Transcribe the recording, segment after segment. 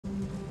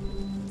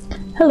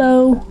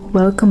Hello,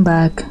 welcome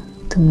back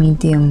to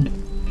Medium.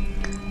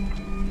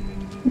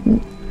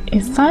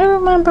 If I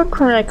remember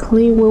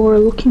correctly, we were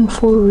looking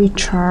for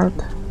Richard.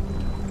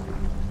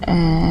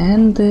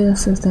 And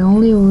this is the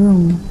only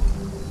room.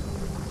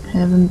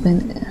 Haven't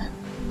been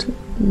to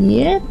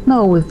yet?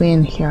 No, we've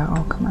been here.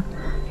 Oh, come on.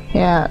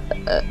 Yeah,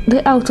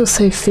 the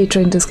autosave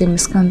feature in this game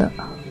is kinda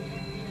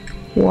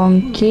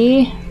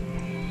wonky.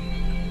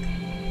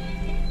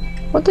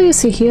 What do you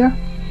see here?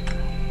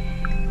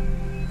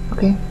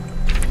 Okay.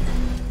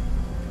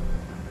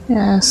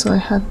 Yeah, so I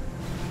had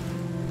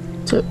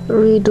to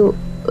redo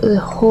the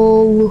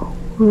whole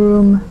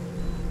room.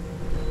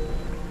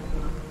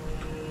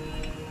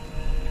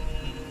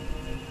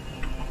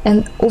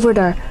 And over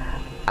there,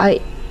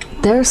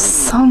 there's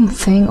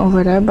something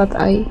over there, but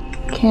I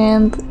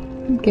can't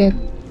get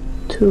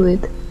to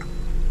it.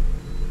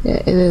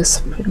 Yeah, it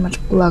is pretty much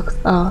blocked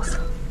off.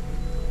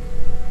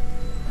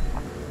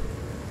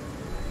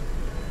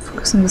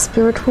 Focus on the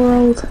spirit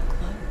world.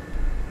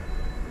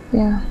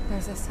 Yeah.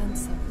 There's a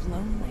sense of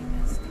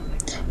loneliness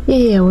coming.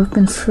 Yeah, we've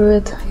been through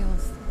it. It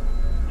feels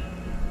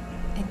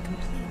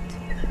incomplete.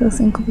 It feels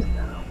incomplete.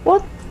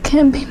 What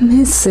can be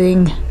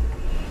missing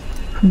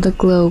from the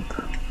globe?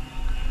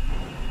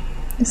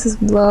 This is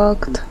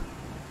blocked.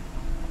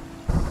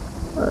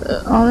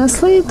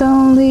 Honestly, the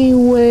only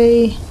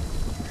way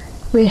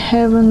we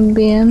haven't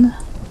been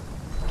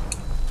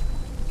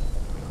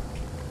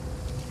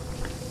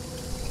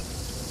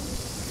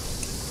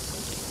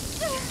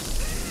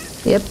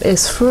yep,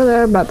 it's through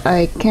there, but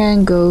I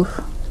can't go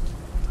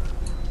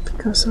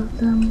because of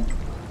them.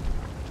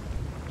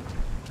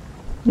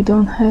 We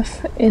don't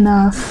have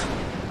enough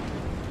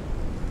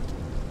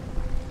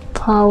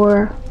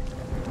power.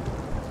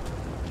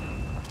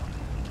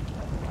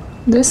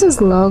 This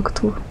is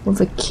locked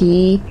with a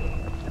key.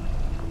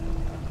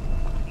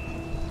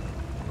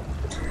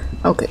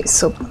 Okay,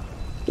 so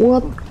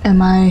what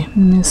am I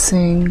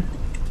missing?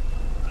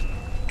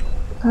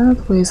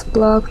 That way is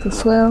blocked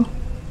as well.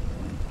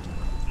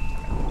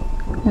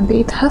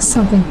 Maybe it has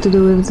something to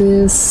do with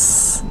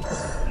this.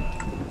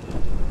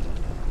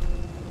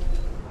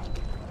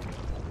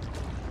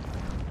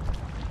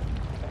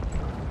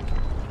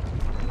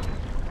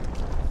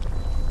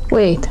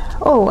 Wait,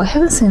 oh, I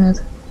haven't seen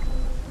it.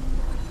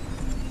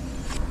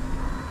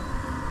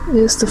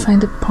 Is to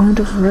find a point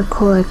of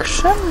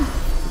recollection?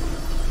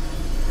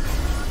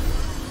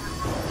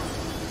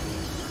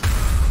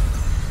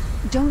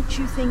 Don't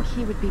you think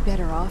he would be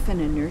better off in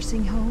a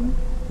nursing home?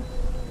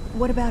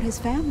 What about his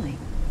family?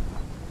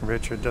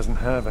 Richard doesn't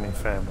have any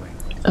family.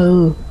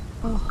 Oh.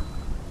 Oh,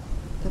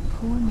 the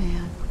poor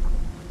man.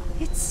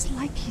 It's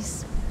like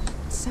he's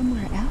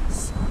somewhere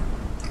else.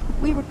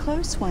 We were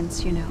close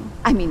once, you know.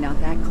 I mean, not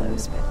that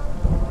close, but...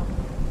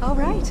 All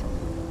right.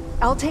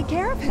 I'll take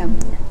care of him.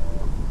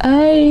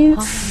 Humming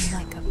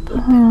like a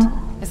puppet.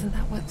 Isn't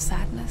that what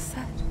sadness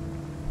said?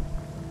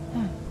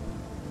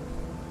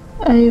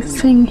 I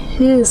think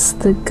he's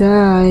the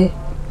guy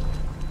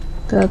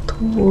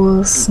that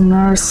was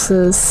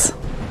Nurse's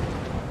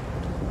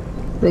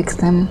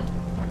victim.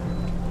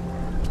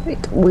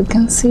 Wait, we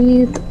can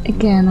see it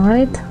again,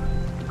 right?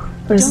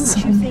 Or is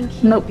it Don't you something? think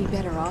he Nope. would be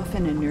better off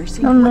in a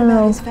nursing No, home? no, What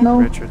about no, his family? no.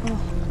 Richard. Oh,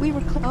 we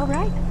were all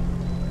right.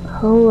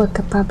 Oh, like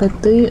a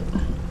puppet. Do you?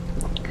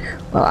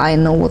 Well, I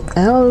know what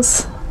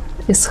else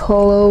is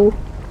hollow.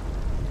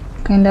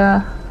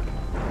 Kinda.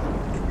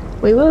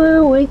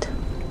 Wait.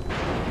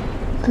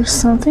 There's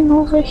something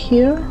over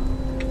here.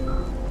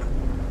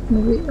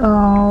 Maybe.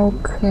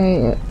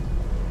 Okay.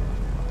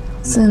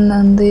 It's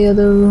in the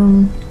other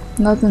room.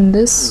 Not in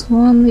this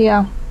one.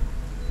 Yeah.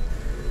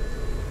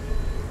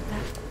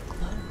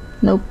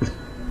 Nope.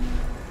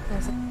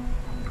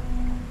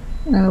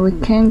 And we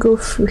can go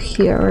through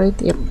here,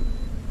 right? Yep.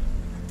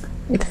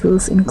 It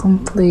feels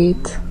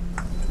incomplete.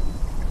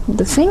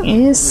 The thing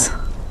is,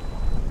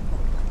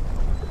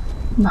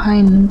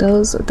 behind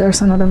those,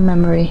 there's another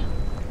memory,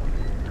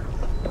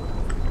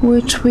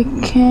 which we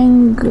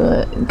can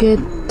get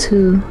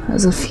to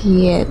as of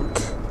yet.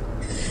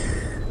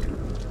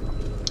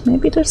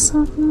 Maybe there's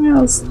something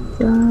else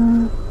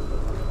that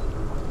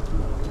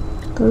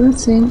doesn't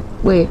seem.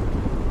 Wait.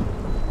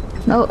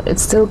 No,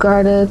 it's still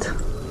guarded.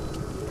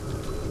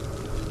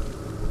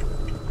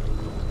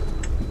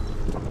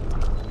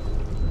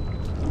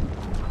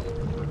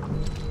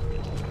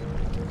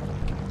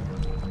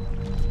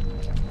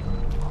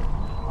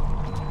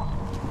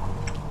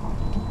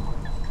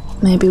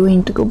 Maybe we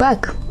need to go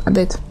back a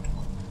bit.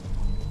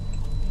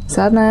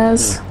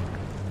 Sadness.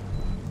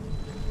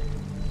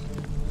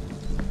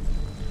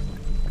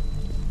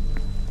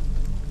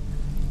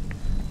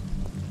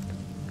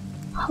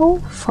 How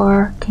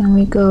far can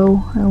we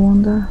go, I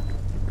wonder?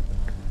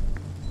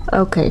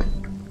 Okay.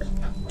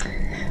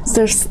 So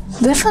there's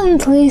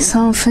definitely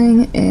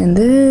something in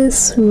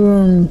this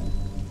room.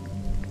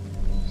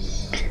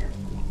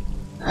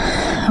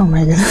 Oh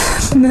my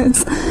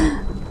goodness.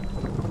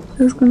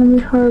 It's gonna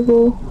be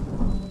horrible.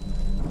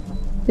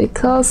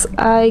 Because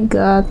I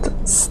got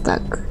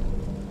stuck.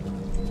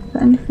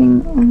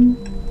 Anything on...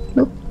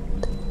 Nope.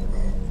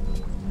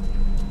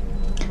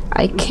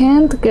 I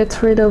can't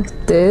get rid of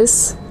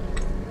this.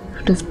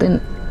 Should have been,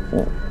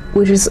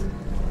 which is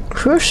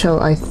crucial,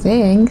 I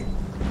think.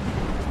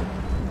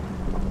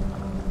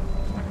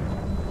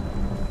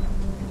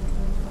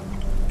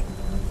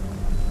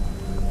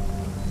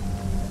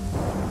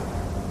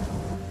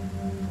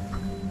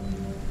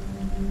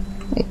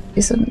 Wait,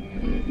 isn't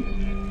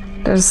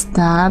there's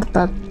that,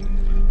 but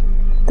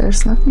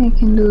there's nothing I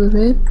can do with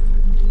it.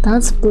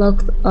 That's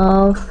blocked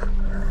off.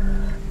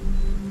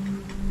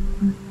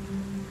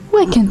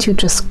 Why can't you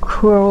just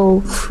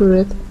crawl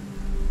through it?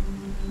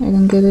 I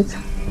don't get it.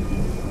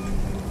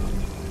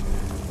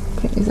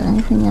 Okay, is there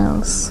anything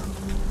else?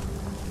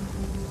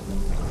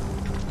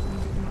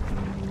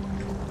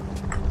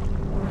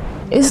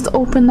 Is it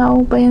open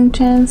now by any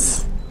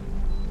chance?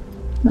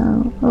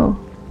 No. Oh.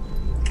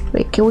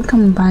 Wait, can we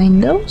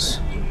combine those?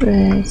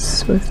 Right,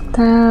 with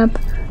tab.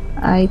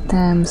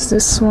 Items,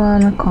 this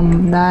one,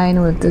 combine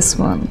with this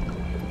one.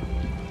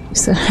 We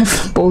still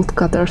have bolt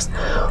cutters.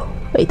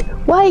 Wait,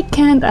 why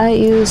can't I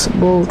use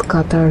bolt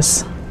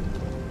cutters?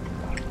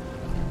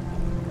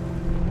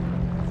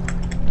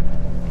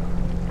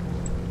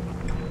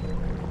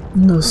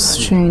 Those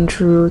strange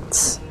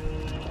roots.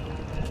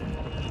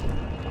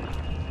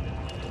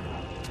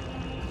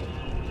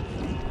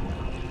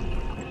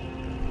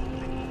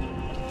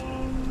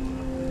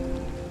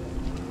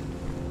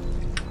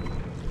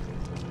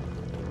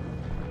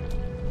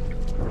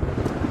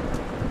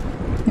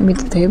 Maybe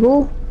the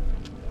table?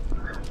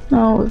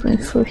 No,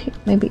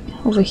 maybe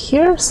over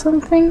here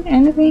something?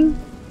 Anything?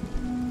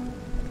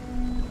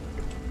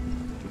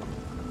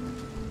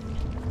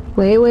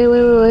 Wait,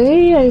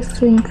 I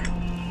think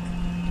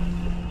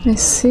I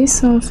see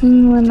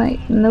something when I...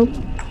 Nope.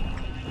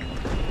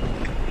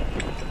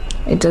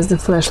 It's just the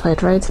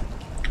flashlight, right?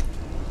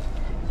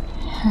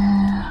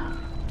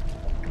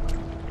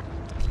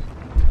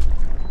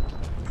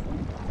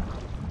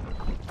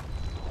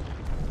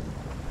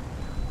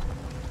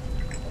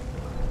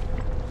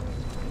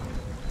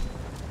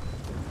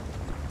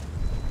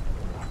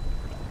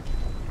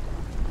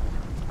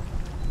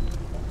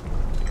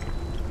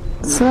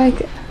 It's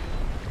like...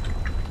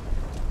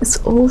 It's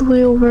all the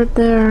way over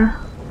there.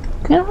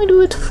 Can we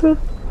do it through?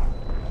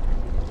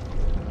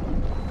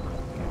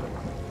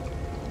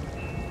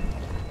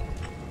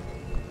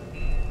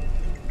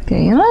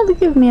 Okay, you know what?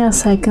 Give me a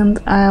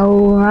second.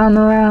 I'll run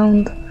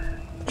around,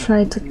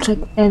 try to check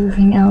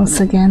everything else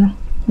again,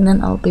 and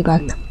then I'll be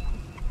back.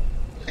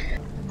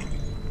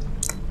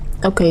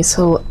 Okay,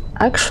 so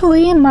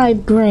actually my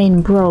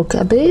brain broke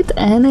a bit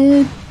and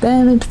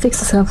then it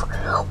fixed itself.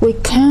 We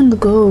can't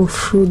go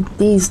through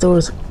these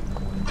doors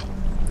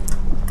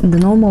in the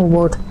normal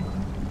world,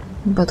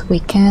 but we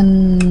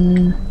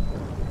can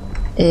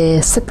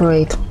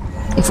separate.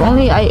 If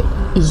only I...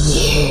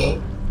 Yeah!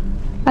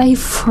 I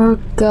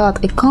forgot.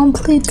 I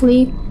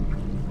completely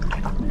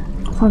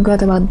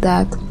forgot about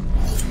that.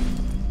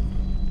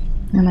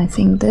 And I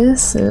think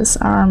this is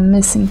our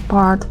missing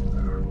part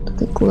to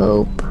the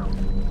globe.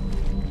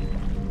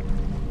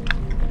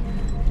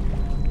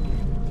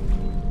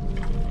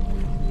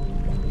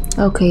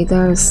 Okay,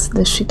 there's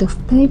the sheet of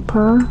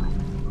paper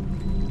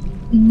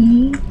we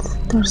need.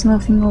 There's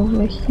nothing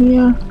over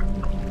here.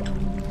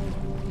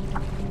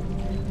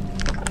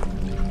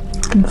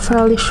 I'm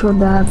fairly sure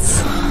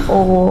that's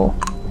all.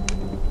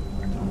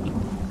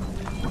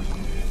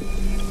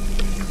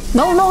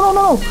 No, no, no,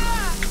 no!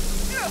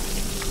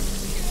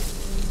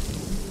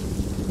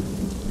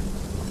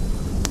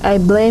 I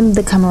blame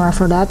the camera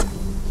for that.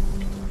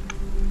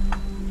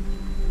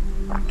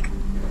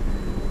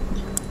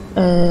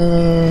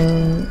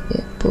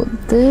 Put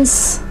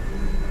this,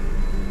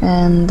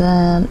 and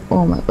then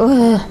oh my,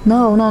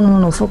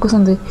 no, focus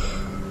on the.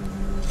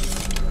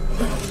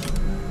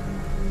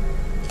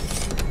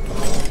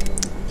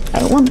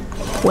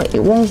 Wait,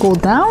 it won't go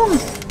down.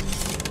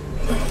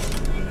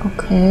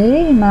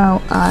 Okay,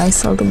 now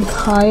eyes a little bit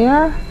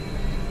higher,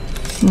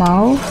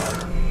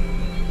 mouth.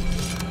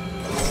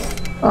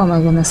 Oh my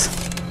goodness.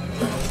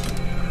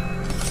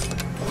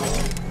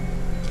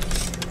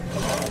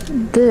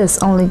 This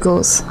only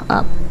goes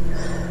up.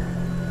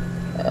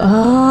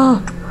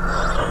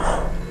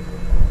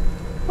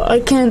 I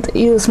can't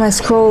use my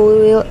scroll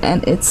wheel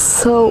and it's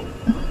so...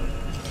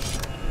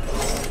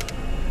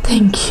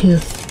 Thank you.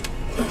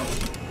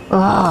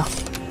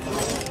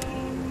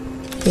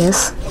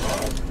 Yes.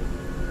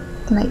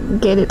 Can I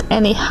get it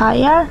any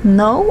higher?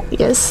 No?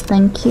 Yes,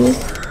 thank you.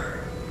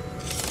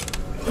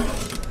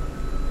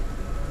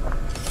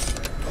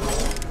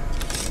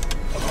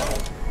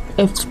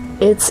 If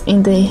it's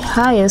in the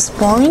highest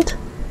point,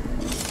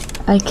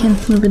 I can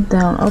move it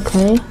down.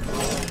 Okay.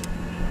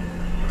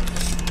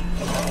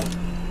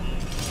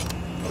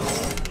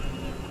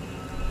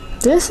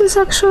 This is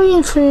actually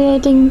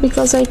infuriating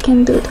because I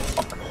can do it.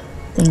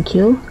 Thank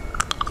you.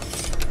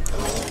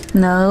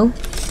 No.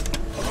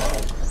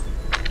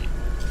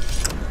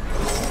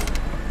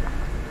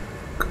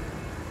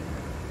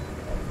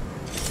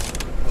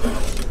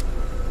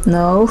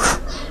 No.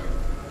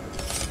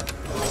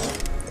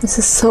 This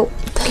is so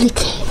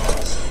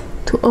delicate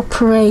to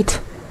operate.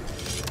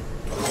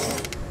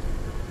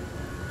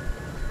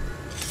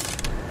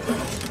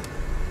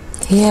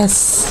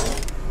 Yes.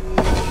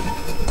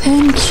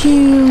 Thank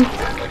you.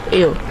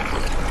 Ew.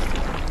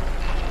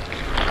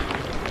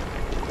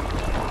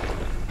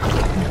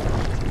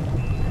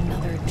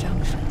 Another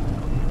junction.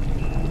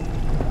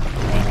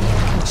 Maybe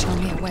it can show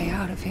me a way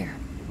out of here.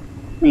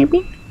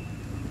 Maybe.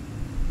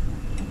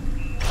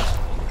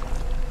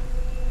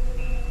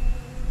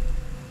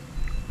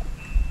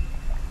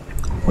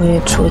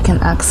 Which we can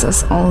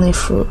access only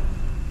through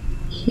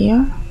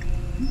here.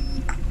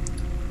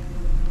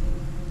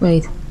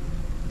 Wait.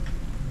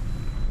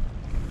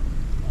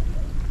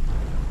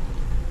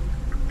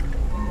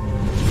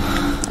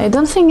 I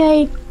don't think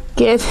I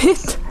get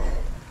it.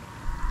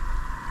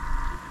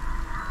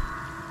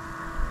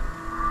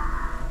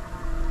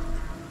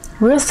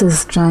 Where's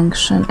this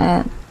junction?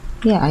 And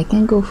yeah, I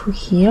can go through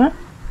here.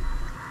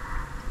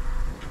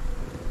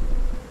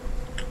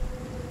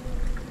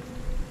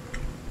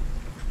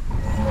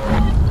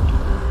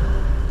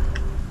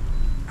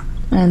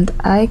 And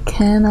I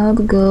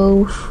cannot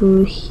go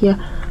through here.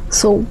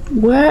 So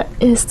where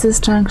is this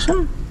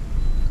junction?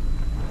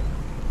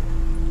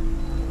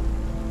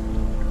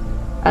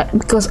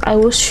 Because I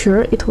was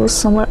sure it was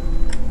somewhere.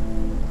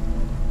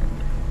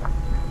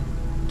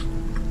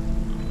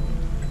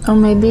 Or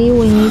maybe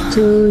we need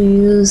to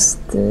use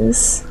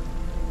this.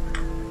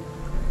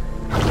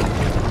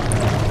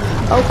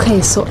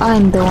 Okay, so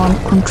I'm the one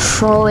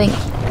controlling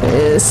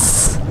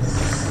this.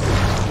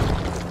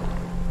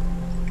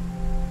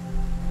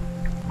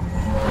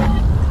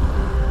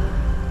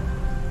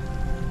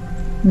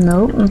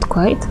 No, not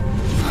quite.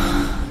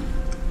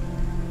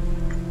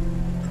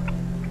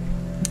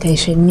 Okay,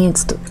 she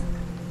needs to.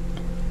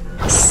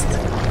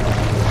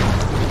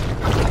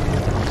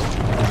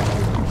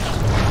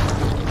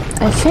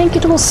 I think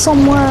it was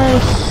somewhere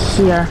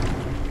here.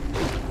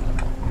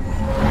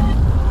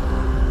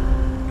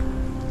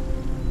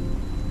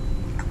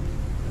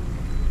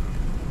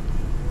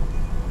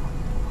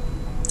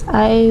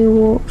 I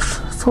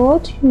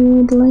thought you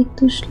would like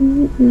to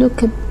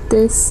look at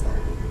this.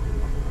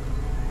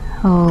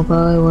 Oh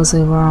boy, was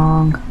I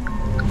wrong.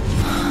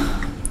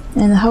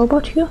 And how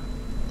about you?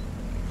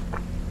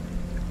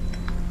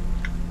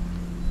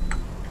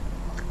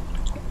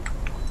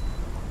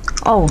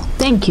 Oh,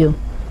 thank you.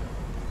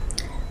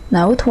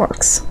 Now it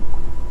works.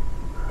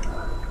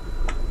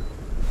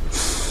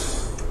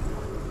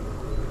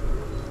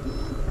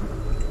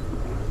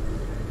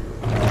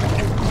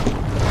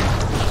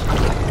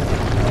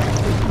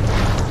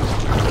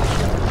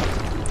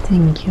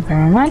 Thank you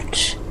very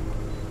much.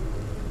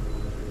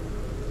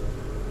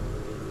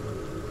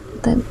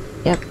 Then,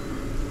 yep.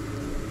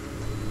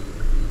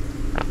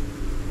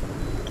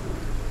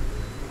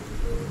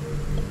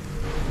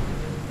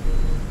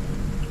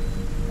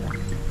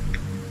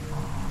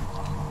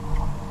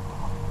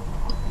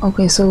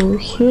 Okay, so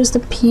here's the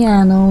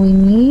piano we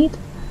need,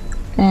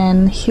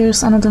 and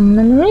here's another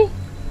memory.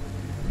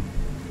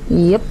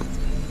 Yep.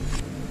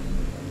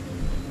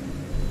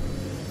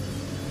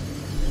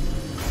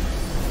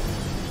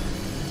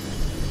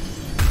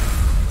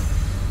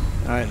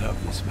 I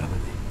love this melody.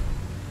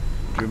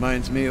 It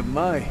reminds me of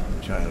my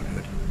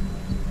childhood.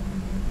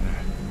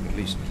 At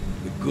least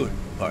the good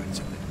parts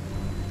of it.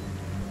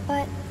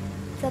 But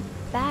the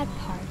bad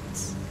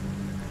parts,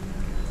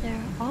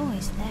 they're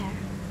always there,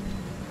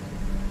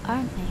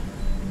 aren't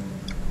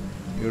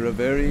they? You're a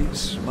very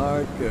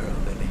smart girl,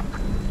 Lily.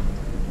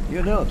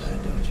 You know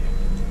that, don't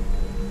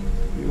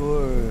you?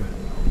 You're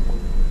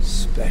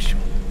special.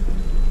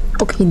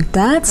 Okay,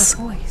 that's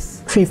Her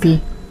voice.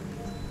 creepy.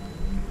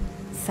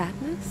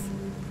 Sadness?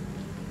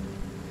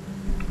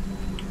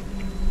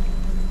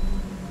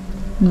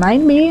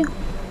 Might be.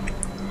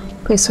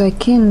 Okay, so I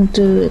can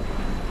do it.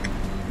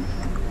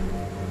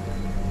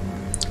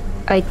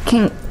 I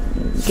can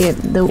get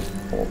the.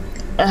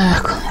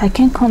 I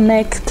can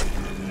connect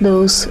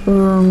those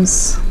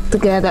rooms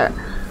together.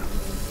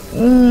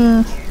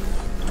 I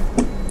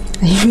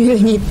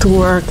really need to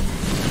work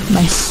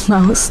my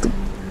mouse to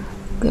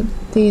get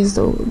these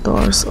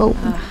doors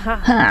open.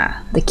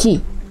 Ha! The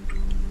key.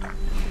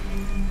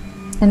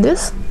 And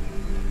this?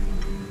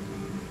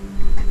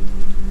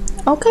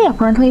 Okay,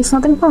 apparently it's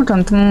not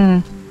important.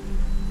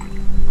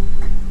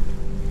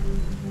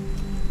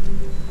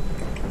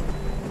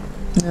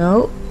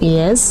 No,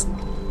 yes.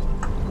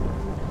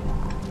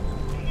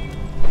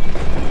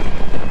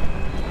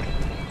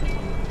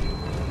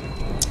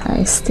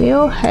 I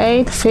still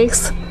hate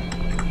fixed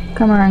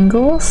camera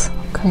angles.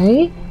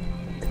 Okay.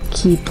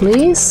 Key,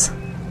 please.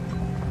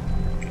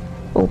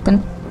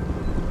 Open.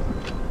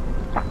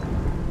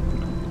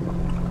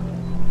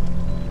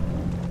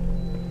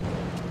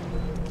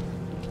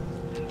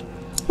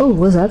 Oh,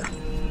 what's that?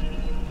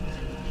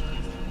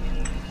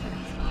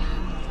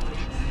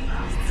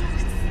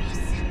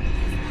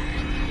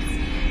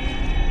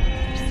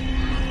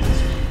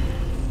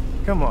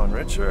 Come on,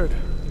 Richard.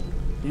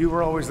 You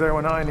were always there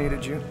when I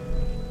needed you.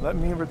 Let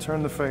me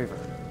return the favor.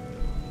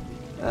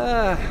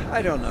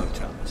 I don't know,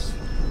 Thomas.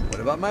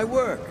 What about my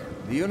work?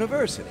 The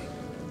university?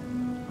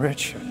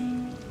 Richard,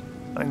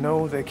 I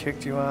know they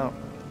kicked you out.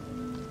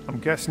 I'm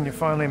guessing you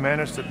finally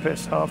managed to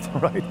piss off the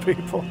right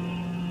people.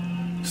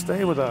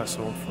 Stay with us,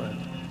 old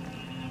friend.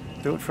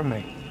 Do it for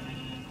me.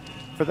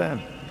 For them.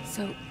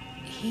 So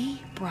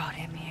he brought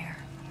him here.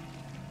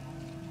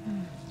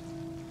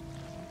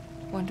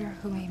 Wonder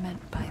who he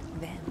meant by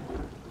them.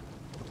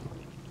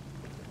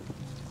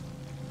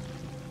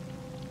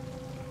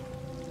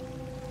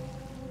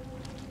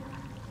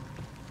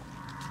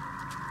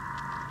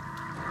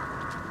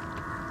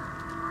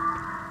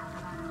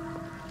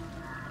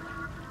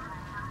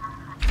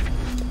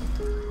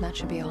 That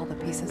should be all the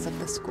pieces of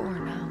the score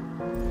now.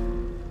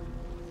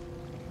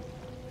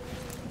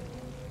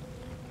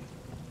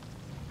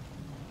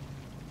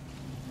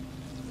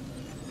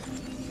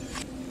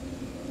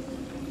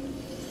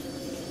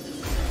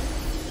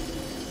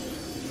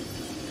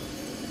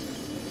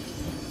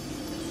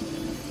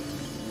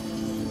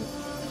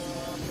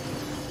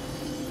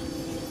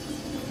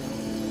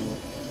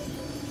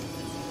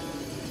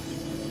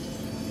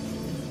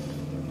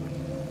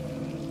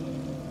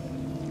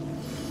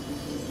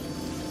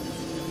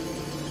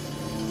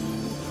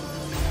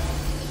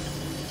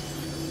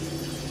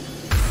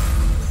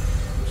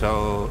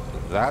 So,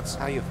 that's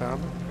how you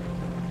found him?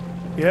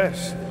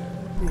 Yes.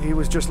 He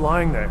was just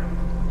lying there.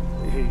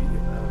 He...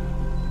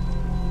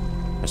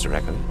 Mr.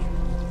 Rekovich?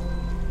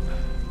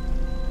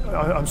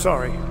 I'm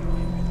sorry.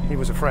 He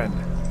was a friend.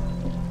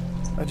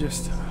 I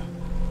just...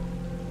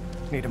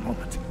 need a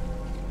moment.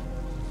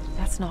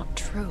 That's not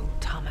true,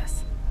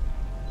 Thomas.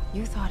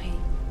 You thought he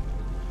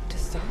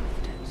deserved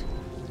it.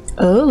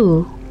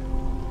 Oh.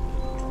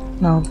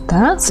 Now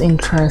that's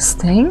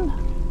interesting.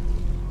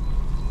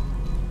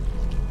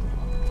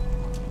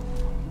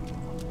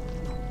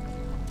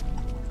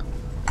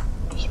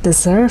 He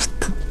deserved...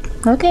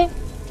 Okay.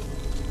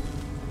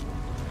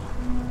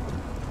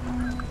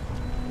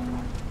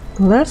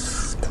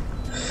 Left.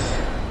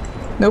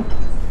 Nope.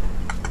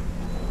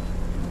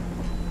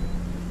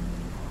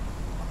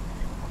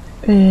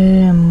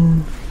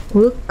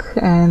 Look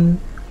and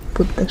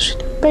put the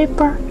sheet of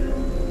paper.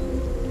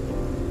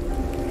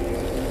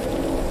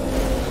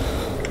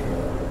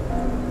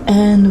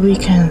 And we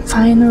can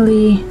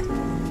finally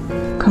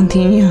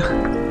continue.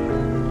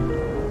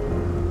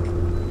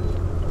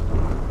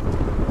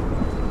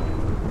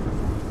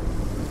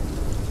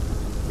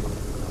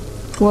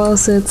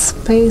 Was it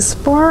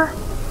spacebar?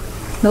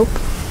 Nope.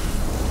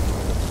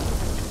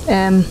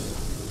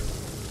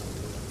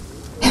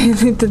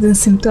 It didn't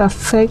seem to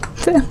affect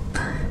them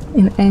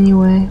in any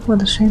way.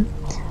 What a shame.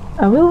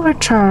 I will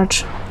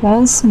recharge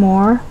once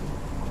more.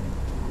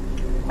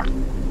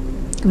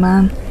 Come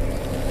on.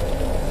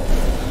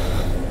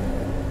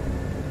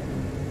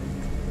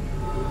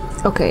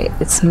 Okay,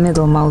 it's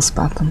middle mouse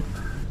button.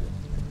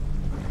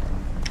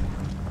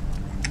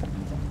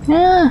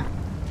 Yeah,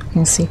 you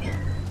can see.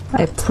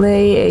 I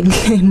play a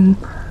game.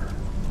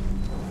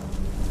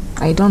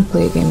 I don't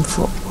play a game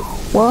for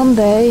one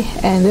day,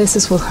 and this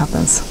is what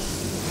happens.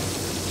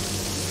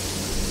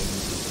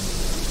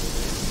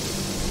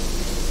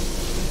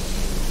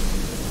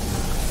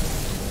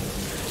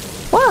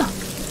 What?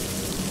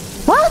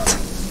 What?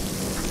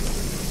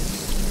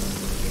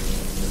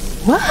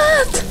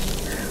 What?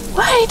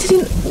 Why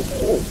didn't...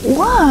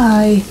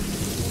 Why?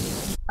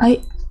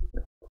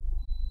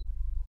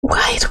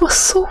 Why it was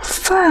so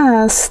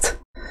fast?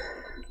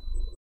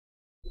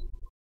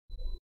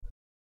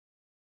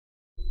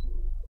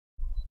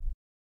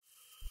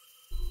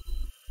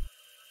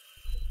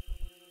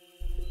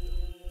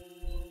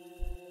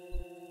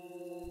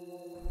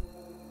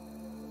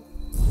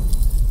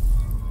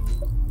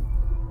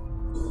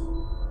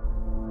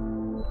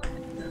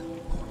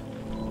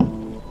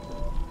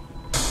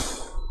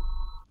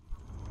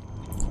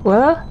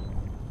 What?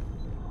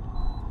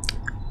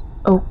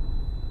 Oh.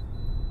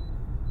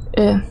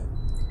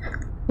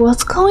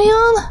 What's going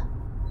on?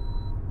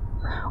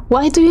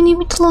 Why do you need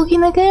me to log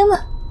in again?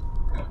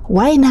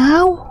 Why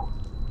now?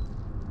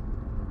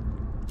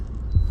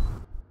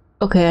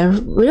 Okay, I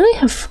really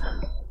have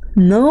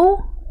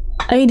no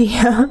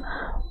idea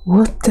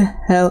what the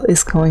hell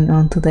is going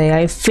on today.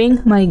 I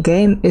think my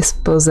game is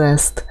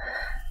possessed.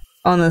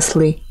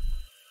 Honestly.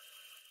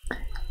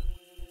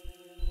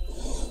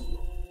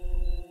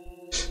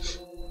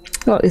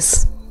 Well,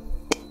 it's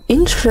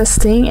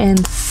interesting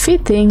and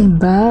fitting,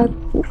 but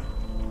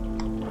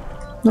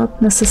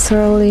not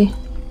necessarily.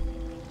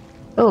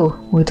 Oh,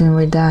 we didn't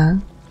read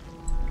that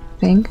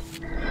thing.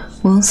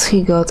 Once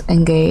he got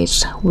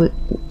engaged,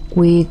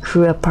 we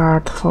grew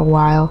apart for a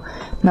while.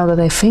 Now that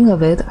I think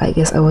of it, I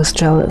guess I was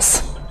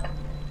jealous.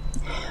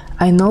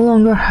 I no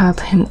longer had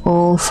him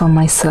all for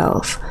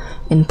myself.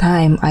 In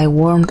time, I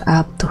warmed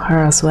up to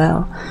her as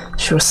well.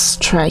 She was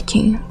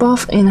striking,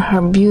 both in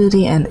her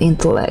beauty and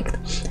intellect.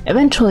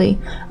 Eventually,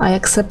 I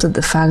accepted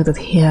the fact that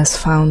he has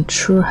found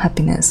true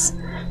happiness,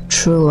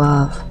 true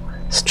love,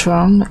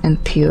 strong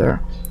and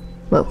pure.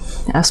 Well,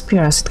 as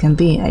pure as it can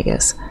be, I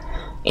guess.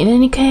 In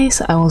any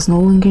case, I was no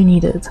longer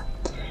needed.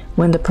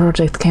 When the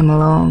project came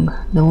along,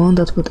 the one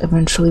that would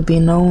eventually be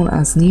known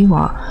as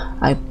Niwa,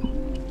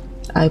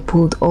 I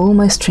pulled all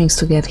my strings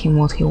to get him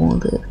what he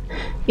wanted,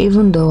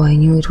 even though I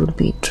knew it would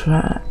be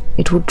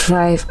It would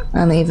drive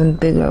an even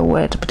bigger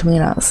wedge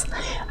between us.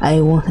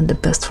 I wanted the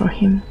best for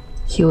him.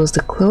 He was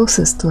the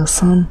closest to a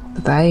son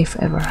that I've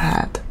ever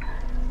had.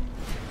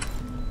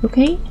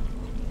 Okay.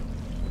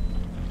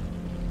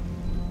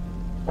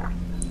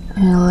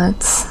 And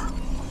let's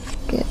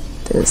get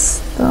this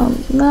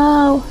done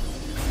now.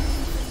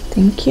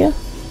 Thank you.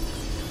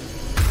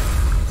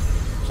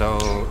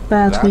 So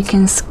But we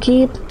can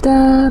skip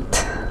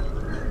that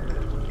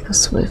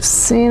because we've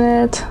seen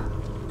it.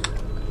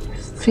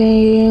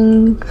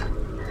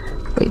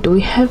 Wait, do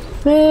we have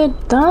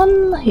it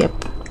done? Yep.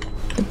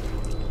 The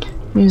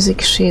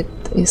music sheet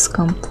is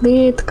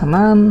complete. Come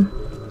on.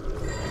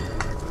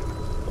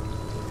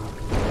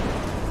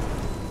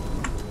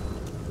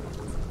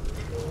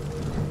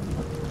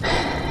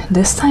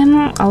 This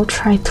time I'll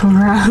try to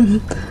run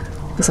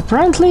because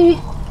apparently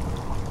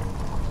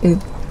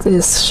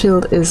this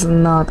shield is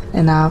not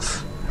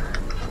enough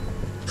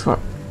for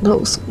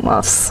those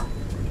moths.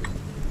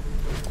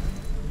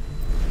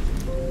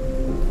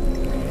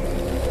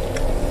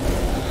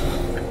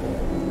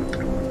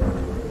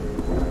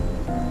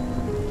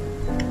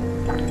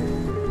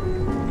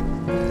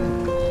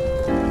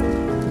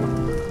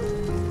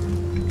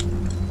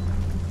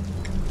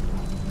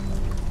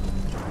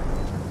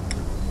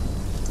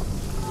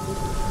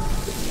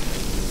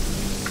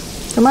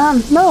 Come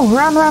on, no,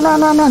 run, run, run,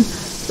 run, run.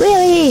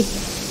 Really?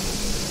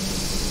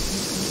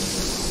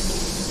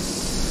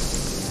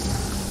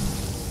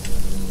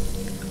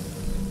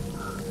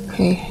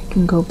 Okay, I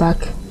can go back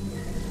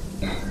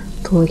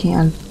to looking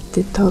at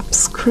the top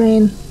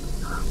screen.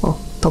 Oh,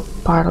 top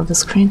part of the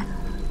screen.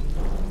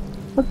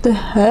 What the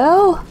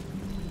hell?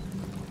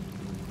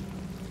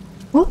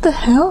 What the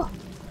hell?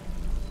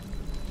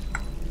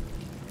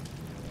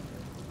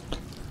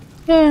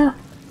 Yeah.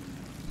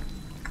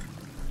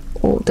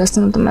 Oh, that's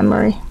not the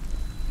memory.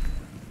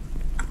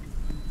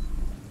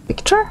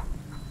 Picture?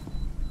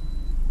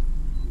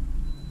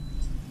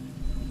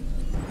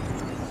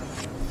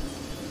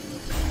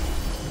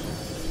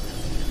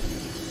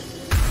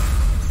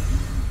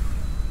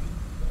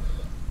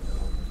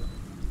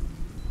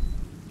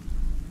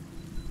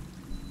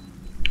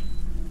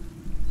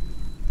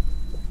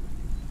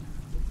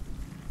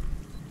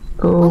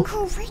 Oh,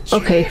 Uncle Richard,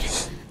 okay.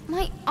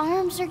 my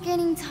arms are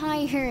getting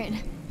tired.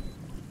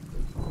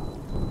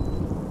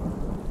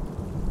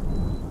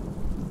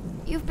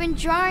 You've been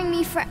drawing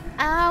me for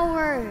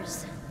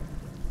hours.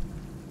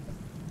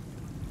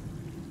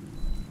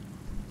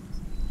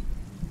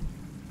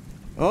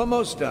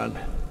 Almost done.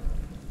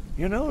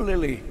 You know,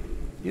 Lily,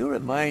 you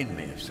remind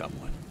me of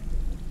someone.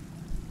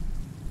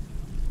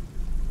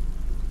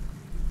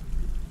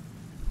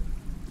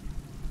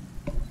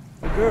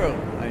 A girl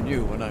I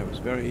knew when I was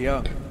very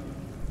young.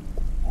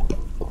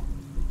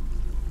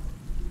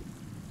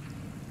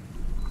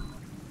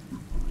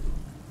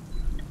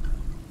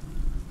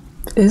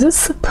 Is it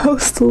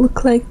supposed to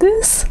look like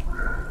this?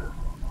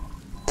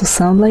 To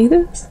sound like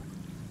this?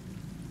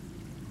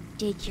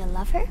 Did you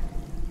love her?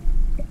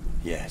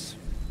 Yes.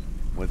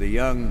 With a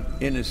young,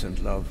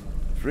 innocent love,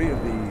 free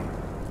of the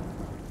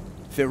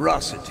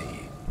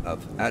ferocity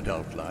of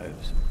adult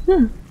lives.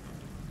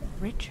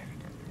 Richard.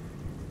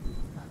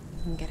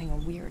 I'm getting a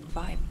weird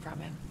vibe from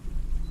him.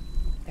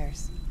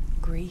 There's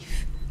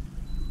grief,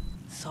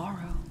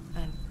 sorrow,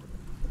 and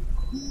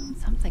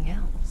something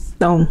else.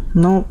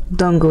 No,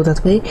 don't go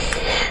that way.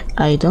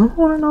 I don't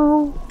want to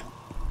know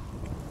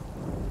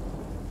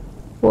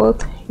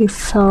what he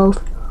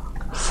felt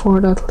for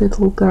that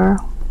little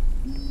girl.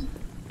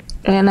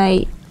 And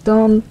I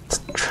don't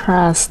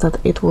trust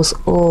that it was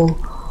all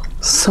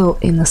so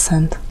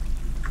innocent.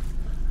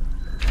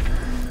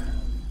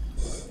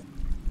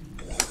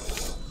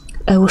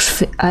 I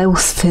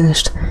was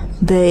finished.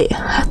 They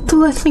had to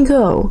let me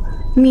go.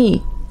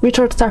 Me,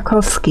 Richard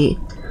Tarkovsky,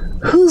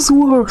 whose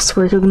works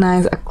were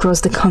recognized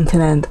across the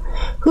continent,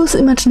 whose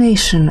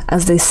imagination,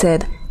 as they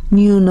said,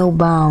 knew no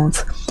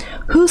bounds,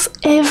 whose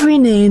every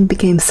name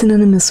became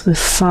synonymous with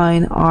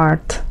fine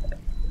art.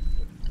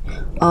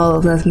 All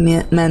of that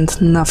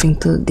meant nothing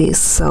to these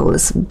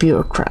soulless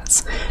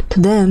bureaucrats. To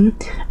them,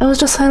 I was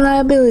just a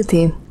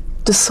liability,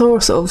 the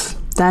source of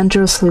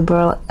dangerous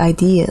liberal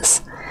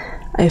ideas.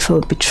 I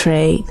felt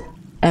betrayed,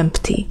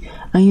 empty.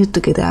 I needed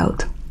to get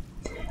out,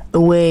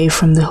 away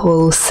from the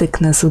whole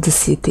sickness of the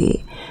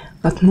city.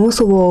 But most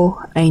of all,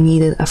 I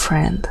needed a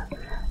friend,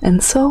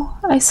 and so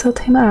I sought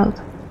him out.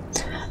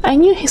 I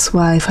knew his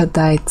wife had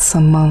died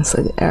some months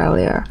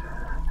earlier.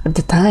 At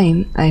the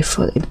time, I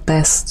thought it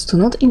best to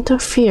not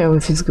interfere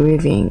with his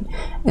grieving,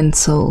 and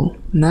so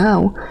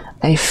now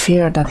I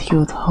feared that he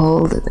would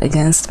hold it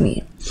against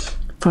me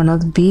for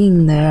not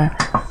being there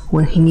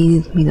when he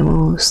needed me the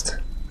most.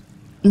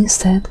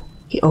 Instead,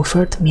 he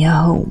offered me a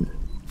home.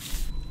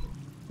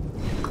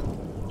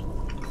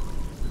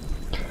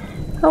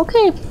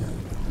 Okay,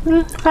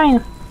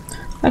 fine.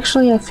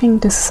 Actually, I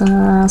think this is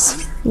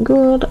as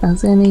good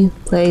as any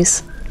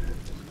place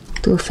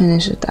to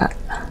finish it at,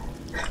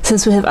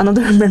 since we have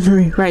another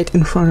memory right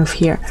in front of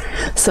here.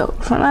 So,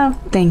 for now,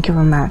 thank you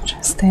very much.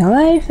 Stay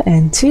alive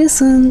and see you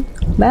soon.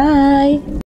 Bye!